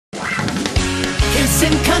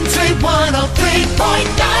CISN Country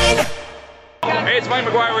 103.9. Hey, it's Mike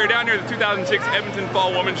McGuire. We're down here at the 2006 Edmonton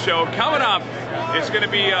Fall Women's Show. Coming up, it's going to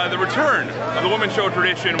be the return of the Women's Show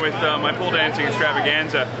tradition with my pole dancing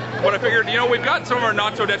extravaganza. But I figured, you know, we've got some of our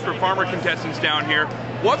not-so-desperate farmer contestants down here.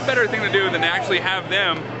 What better thing to do than to actually have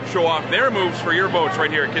them show off their moves for your votes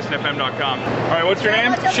right here at CISNFM.com. All right, what's your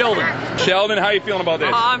name? Sheldon. Sheldon, how are you feeling about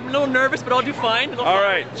this? I'm a little nervous, but I'll do fine. All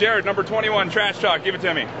right, Jared, number 21, Trash Talk, give it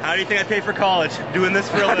to me. How do you think I paid for college? Doing this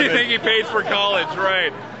for a living. How do you think he pays for college?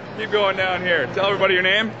 Right. Keep going down here. Tell everybody your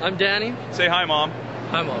name. I'm Danny. Say hi, Mom.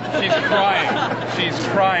 Hi, Mom. She's crying. She's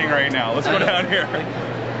crying right now. Let's go down here.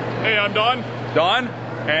 Hey, I'm Don. Don?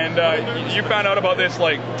 And you found out about this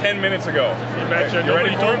like 10 minutes ago. You betcha. You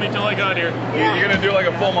ready Nobody for told it? me till I got here. You're going to do like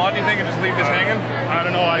a full mod, do you think, and just leave this hanging? I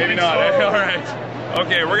don't know. Maybe not. So. All right.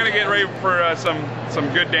 Okay, we're going to get ready for some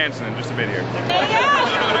good dancing in just a bit here.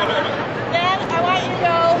 Then I want you to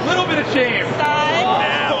go. A little bit of shame. Side.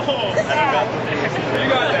 You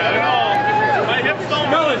got that. My hips don't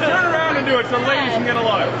move. No, turn around and do it so ladies can get a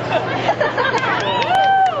look.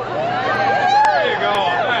 There you go.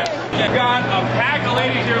 You've got a pack of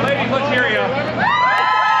ladies here. Ladies, let's hear you.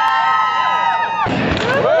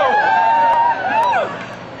 Whoa.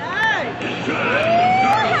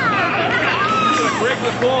 Break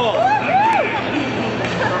the ball.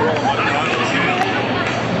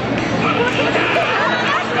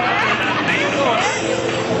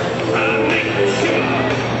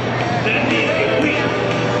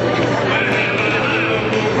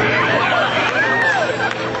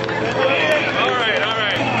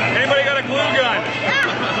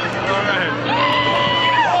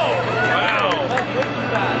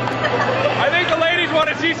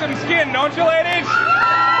 See some skin, don't you, ladies?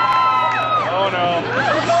 Oh no.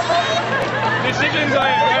 Decisions on.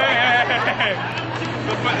 Hey.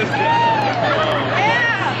 Let's put this.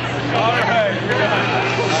 Yeah. All right, you're done.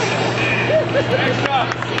 Next up.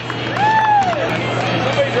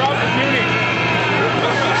 Somebody drop the beauty.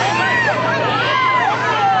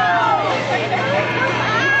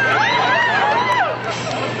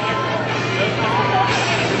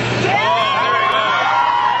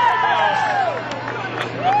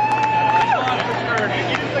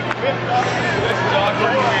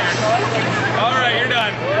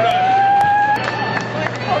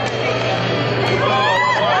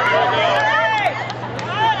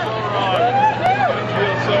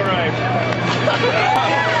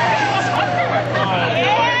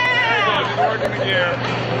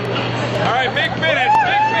 All right, big finish,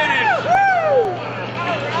 big finish. Woo!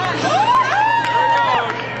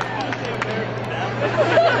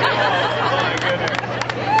 Oh my goodness.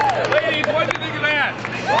 Ladies, what do you think of that?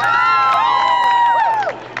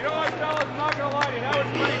 You know what, fellas, I'm not gonna lie to you, that was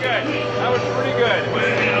pretty good. That was pretty good.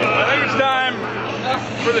 I think it's time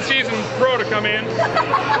for the seasoned pro to come in. All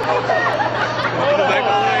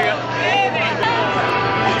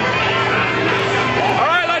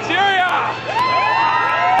right, let's hear ya!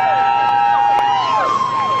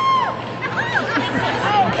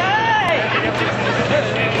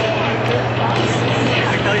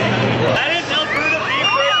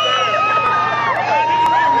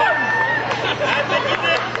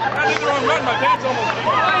 My pants almost.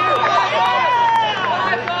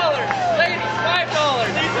 $5. Ladies,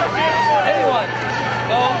 $5. Anyone?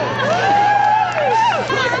 No.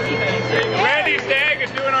 Randy Stagg is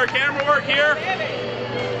doing our camera work here.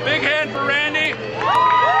 Big hand for Randy.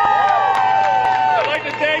 I'd like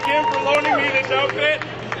to thank him for loaning me this outfit.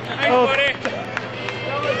 Thanks, buddy.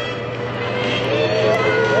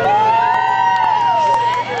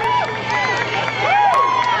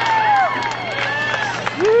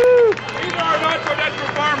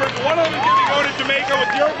 Farmers. One of them is going to go to Jamaica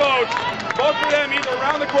with your votes. Both of them either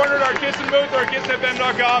around the corner at our CISN booth or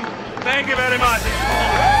CISNFM.com. Thank you very much.